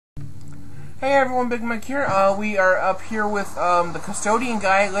Hey everyone, Big Mike here. We are up here with the custodian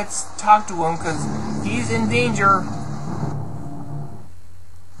guy. Let's talk to him because he's in danger.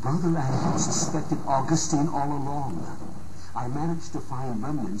 Brother Adam suspected Augustine all along. I managed to find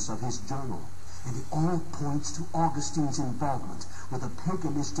remnants of his journal, and it all points to Augustine's involvement with a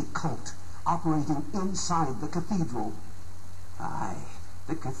paganistic cult operating inside the cathedral. Aye,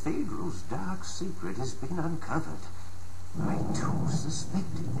 the cathedral's dark secret has been uncovered. I too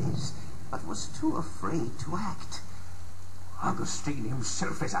suspected this, but was too afraid to act. Augustine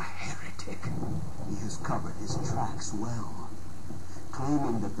himself is a heretic. He has covered his tracks well,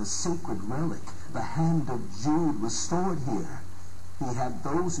 claiming that the sacred relic, the Hand of Jude, was stored here. He had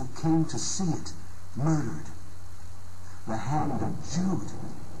those who came to see it murdered. The Hand of Jude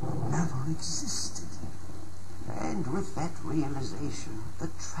never existed. And with that realization, the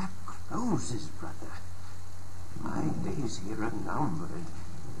trap closes, brother. My days here are numbered.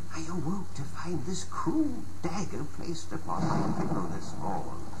 I awoke to find this cruel dagger placed upon my pillow this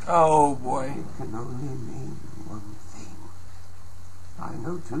morn. Oh boy. It can only mean one thing. I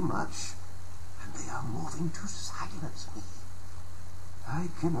know too much, and they are moving to silence me. I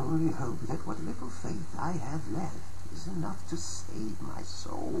can only hope that what little faith I have left is enough to save my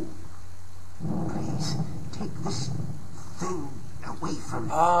soul. Please, take this thing away from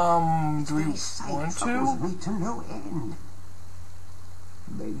me. Do we want to? Me to no end.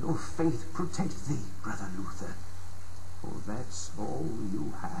 May your faith protect thee, Brother Luther, for that's all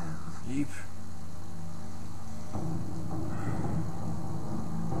you have. Yeep.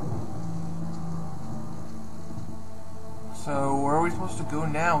 So, where are we supposed to go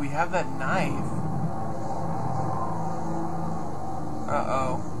now? We have that knife.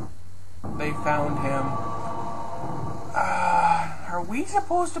 Uh-oh. They found him. Are we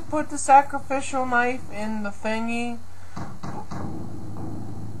supposed to put the sacrificial knife in the thingy?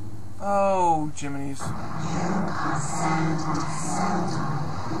 Oh, Jiminy's.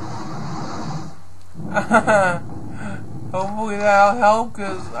 Hopefully that'll help,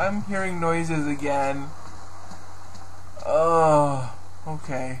 because I'm hearing noises again.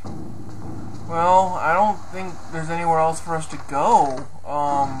 Okay. Well, I don't think there's anywhere else for us to go,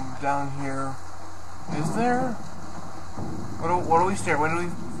 down here. Is there? What do we stare? What do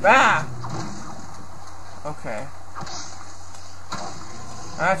we... Ah! Okay.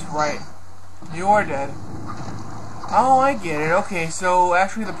 That's right. You are dead. Oh, I get it. Okay, so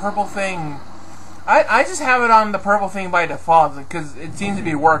actually the purple thing... I just have it on the purple thing by default, because it seems to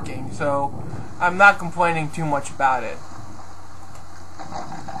be working, so I'm not complaining too much about it.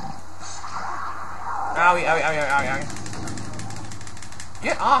 Owie, owie, owie, owie, owie.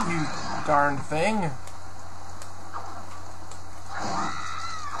 Get off, you darn thing.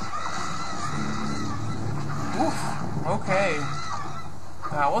 Oof. Okay.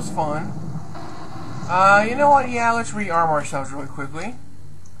 That was fun. You know what? Yeah, let's rearm ourselves really quickly.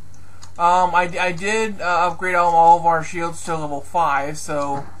 I did upgrade all of our shields to level 5,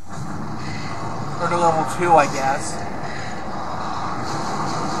 so... or to level 2, I guess.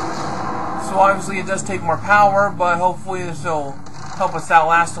 So obviously it does take more power, but hopefully this will help us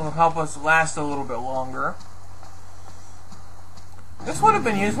last a little bit longer. This would have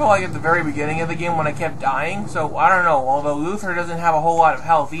been useful like at the very beginning of the game when I kept dying, so I don't know, although Luther doesn't have a whole lot of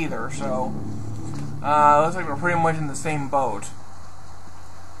health either, so looks like we're pretty much in the same boat.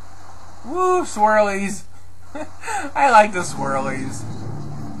 Woo, swirlies! I like the swirlies.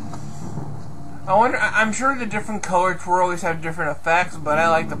 I'm sure the different colored twirlies have different effects, but I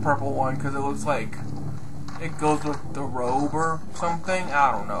like the purple one because it looks like it goes with the robe or something.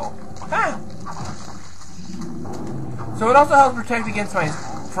 I don't know. Ah! So it also helps protect against it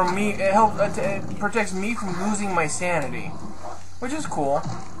protects me from losing my sanity, which is cool.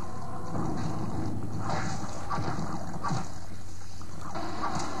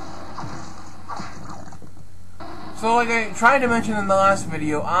 So like I tried to mention in the last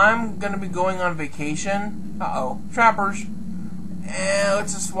video, I'm going to be going on vacation. Uh-oh. Trappers. And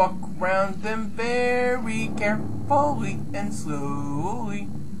let's just walk around them very carefully and slowly.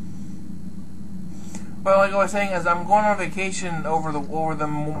 But like I was saying, as I'm going on vacation over the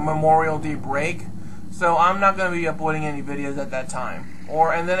Memorial Day break, so I'm not going to be uploading any videos at that time.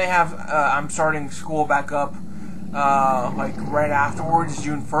 And then I'm starting school back up like right afterwards,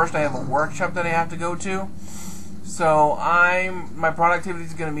 June 1st. I have a workshop that I have to go to. So my productivity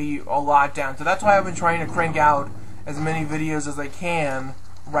is going to be a lot down. So that's why I've been trying to crank out as many videos as I can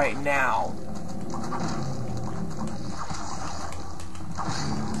right now.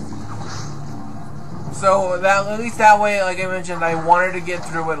 So that at least that way, like I mentioned, I wanted to get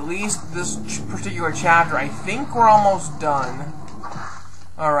through at least this particular chapter. I think we're almost done.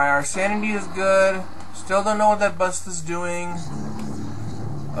 Alright, our sanity is good. Still don't know what that bust is doing.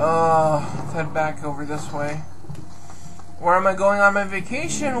 Let's head back over this way. Where am I going on my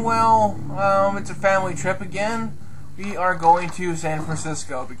vacation? Well, it's a family trip again. We are going to San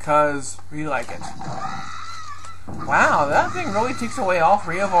Francisco because we like it. Wow, that thing really takes away all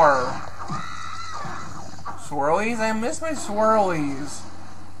three of our swirlies. I miss my swirlies.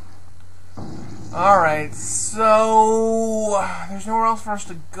 Alright, so there's nowhere else for us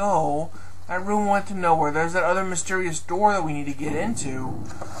to go. I really want to know where. There's that other mysterious door that we need to get into.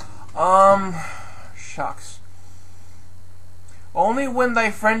 Shucks. Only when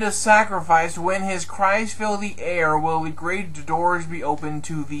thy friend is sacrificed, when his cries fill the air, will the great doors be opened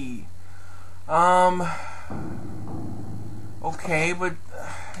to thee. Okay, but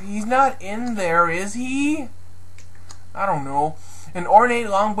he's not in there, is he? I don't know. An ornate,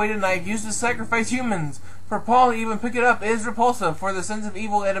 long-bladed knife used to sacrifice humans. For Paul to even pick it up is repulsive, for the sense of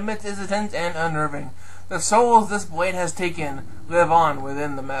evil it emits is intense and unnerving. The souls this blade has taken live on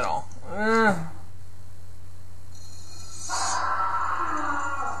within the metal.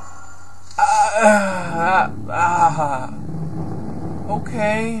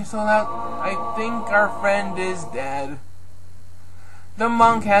 Okay, so that I think our friend is dead. The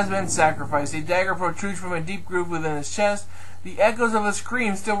monk has been sacrificed. A dagger protrudes from a deep groove within his chest. The echoes of a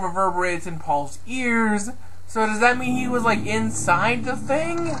scream still reverberates in Paul's ears. So does that mean he was like inside the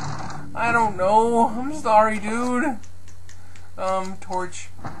thing? I don't know. I'm sorry, dude. Torch.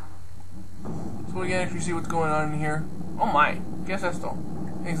 So we can actually see what's going on in here. Oh my. Guess that's still.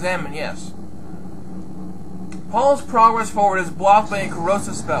 Examine, yes. Paul's progress forward is blocked by a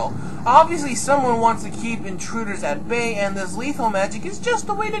corrosive spell. Obviously, someone wants to keep intruders at bay, and this lethal magic is just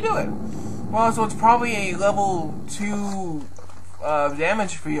the way to do it. Well, so it's probably a level 2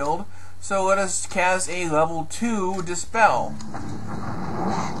 damage field, so let us cast a level 2 Dispel.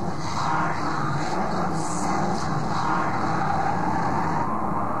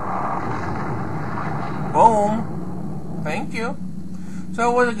 Boom. Thank you.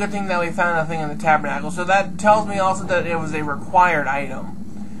 So it was a good thing that we found that thing in the tabernacle. So that tells me also that it was a required item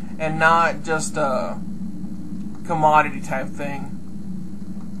and not just a commodity type thing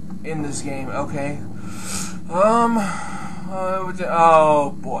in this game. Okay. Oh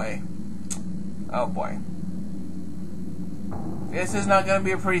boy. Oh boy. This is not gonna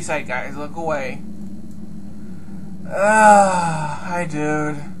be a pretty sight, guys. Look away. Hi,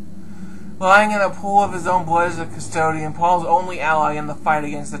 dude. Lying in a pool of his own blood as a custodian, Paul's only ally in the fight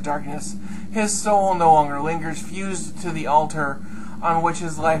against the darkness. His soul no longer lingers, fused to the altar on which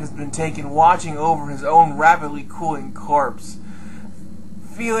his life has been taken, watching over his own rapidly cooling corpse.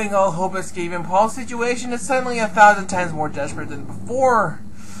 Feeling all hope escaping, Paul's situation is suddenly 1,000 times more desperate than before.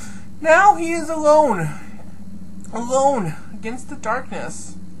 Now he is alone. Alone against the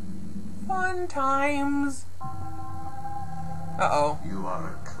darkness. Fun times. Uh-oh. You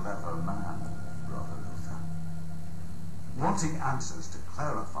are a clever man, Brother Luther. Wanting answers to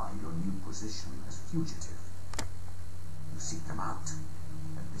clarify your new position as fugitive, you seek them out,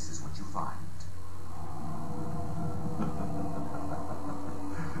 and this is what you find.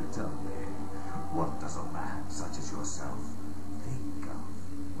 Tell me, what does a man such as yourself think of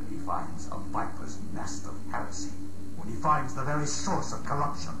when he finds a viper's nest of heresy, when he finds the very source of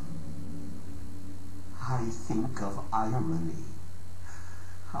corruption? I think of irony.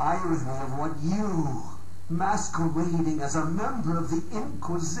 Irony of what you, masquerading as a member of the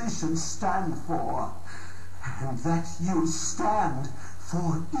Inquisition, stand for. And that you stand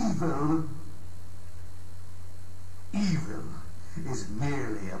for evil. Evil is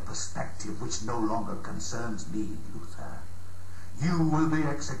merely a perspective which no longer concerns me, Luther. You will be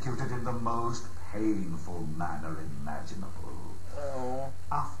executed in the most painful manner imaginable. Oh.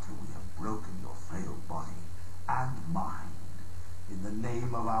 After we have broken your frail body and mind in the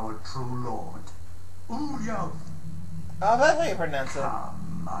name of our true Lord, Ulyov. Oh, that's how you pronounce it.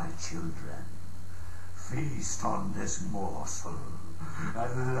 Come, my children, feast on this morsel,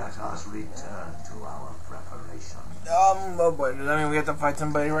 and let us return to our preparation. Oh boy, does that mean we have to fight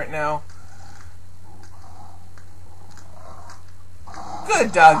somebody right now?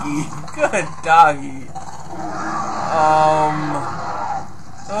 Good doggy. Good doggy.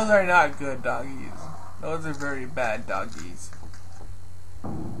 Those are not good doggies. Those are very bad doggies.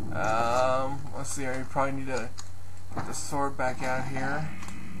 Let's see, I probably need to get the sword back out here.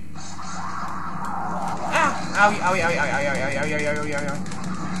 Ah! Owie, owie, owie, owie, owie, owie, owie, owie, owie, owie.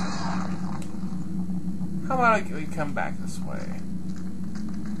 How about we come back this way?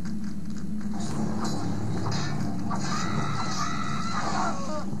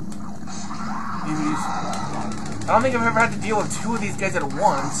 Maybe I don't think I've ever had to deal with two of these guys at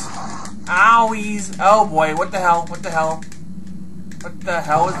once. Owies! Oh boy, what the hell? What the hell? What the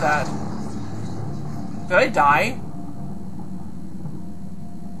hell is that? Did I die?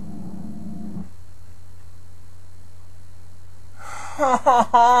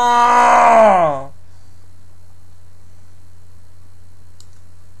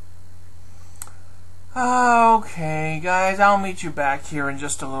 Okay, guys, I'll meet you back here in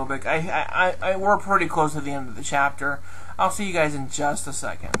just a little bit. We're pretty close to the end of the chapter. I'll see you guys in just a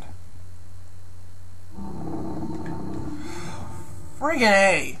second. Friggin'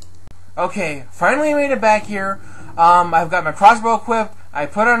 A! Okay, finally made it back here. I've got my crossbow equipped. I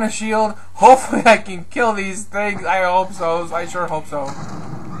put on a shield. Hopefully I can kill these things. I hope so. I sure hope so.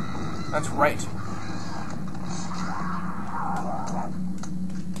 That's right.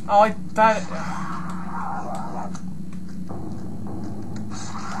 Oh, I thought...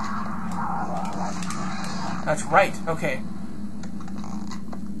 That's right. Okay.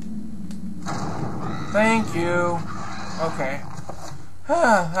 Thank you. Okay.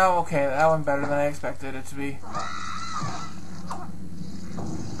 Oh, okay, that went better than I expected it to be.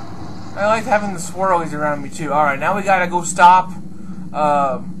 I liked having the swirlies around me too. Alright, now we gotta go stop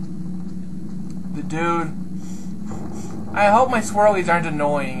the dude. I hope my swirlies aren't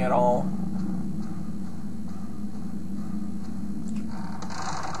annoying at all.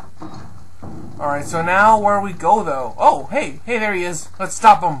 Alright, so now where we go though? Oh, hey, there he is. Let's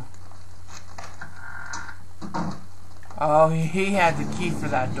stop him. Oh, he had the key for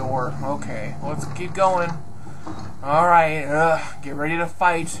that door. Okay, let's keep going. Alright, get ready to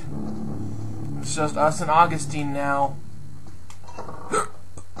fight. It's just us and Augustine now.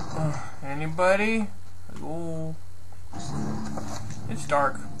 Anybody? Ooh. It's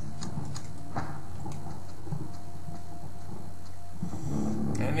dark.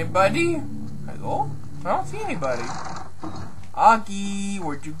 Anybody? Oh, I don't see anybody. Augie,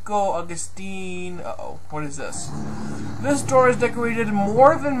 where'd you go, Augustine? Uh-oh, what is this? This door is decorated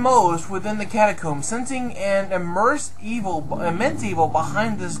more than most within the catacombs, sensing an immense evil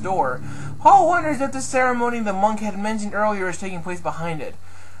behind this door. Paul wonders if the ceremony the monk had mentioned earlier is taking place behind it.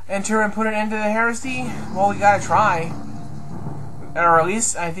 Enter and put an end to the heresy? Well, we gotta try. Or at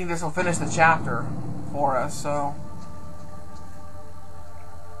least, I think this will finish the chapter for us, so...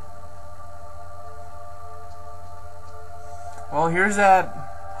 Well, here's that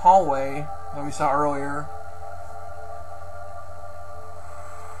hallway that we saw earlier.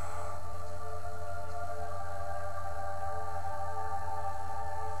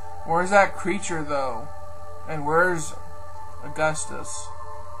 Where's that creature, though? And where's Augustus?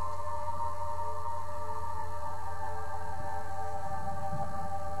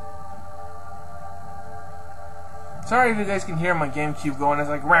 Sorry if you guys can hear my GameCube going. It's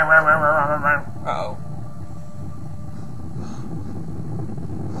like... Uh-oh.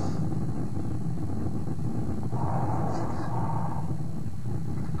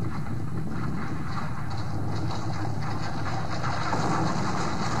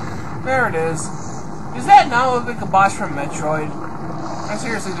 There it is. Does that not look like a boss from Metroid? I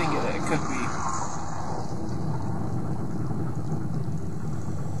seriously think it could be.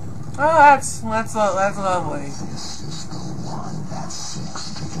 Oh, that's lovely. This is the one that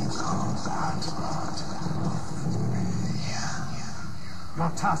seeks to give combat. Your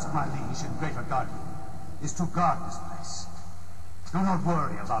task, my liege and greater guardian, is to guard this place. Do not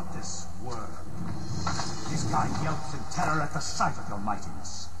worry about this worm. His kind yelps in terror at the sight of your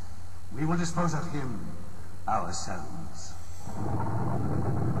mightiness. We will dispose of him ourselves.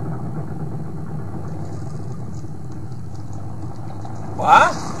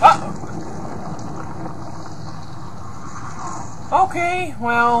 What? Okay,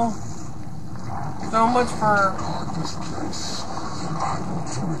 well, so much for... This place, and I will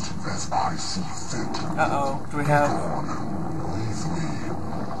do it as I see fit. Uh-oh, do we have... Leave me,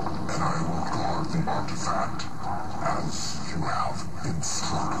 and I will guard the artifact as you have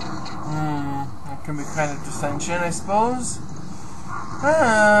instructed. It can be kind of dissension, I suppose.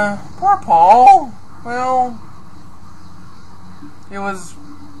 Poor Paul. Well, it was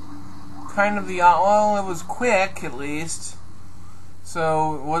kind of the... Well, it was quick, at least.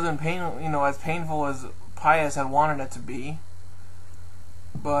 So, it wasn't as painful as Pius had wanted it to be.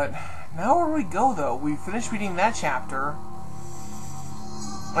 But, now where do we go, though? We finished reading that chapter.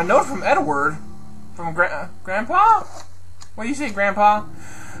 A note from Edward. From Grandpa? What do you say, Grandpa?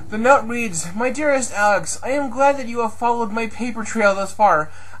 The note reads, "My dearest Alex, I am glad that you have followed my paper trail thus far.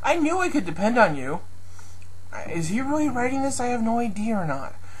 I knew I could depend on you." Is he really writing this? I have no idea or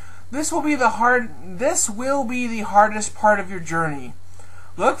not. This will be the hardest part of your journey.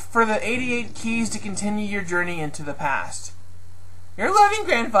 Look for the 88 keys to continue your journey into the past. Your loving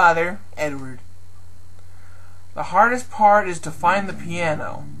grandfather, Edward. The hardest part is to find the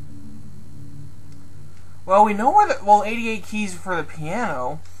piano. Well, we know where the 88 keys for the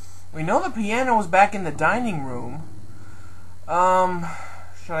piano. We know the piano was back in the dining room.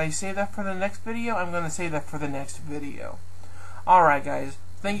 Should I save that for the next video? I'm going to save that for the next video. Alright, guys.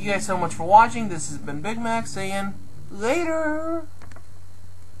 Thank you guys so much for watching. This has been Big Mac saying later.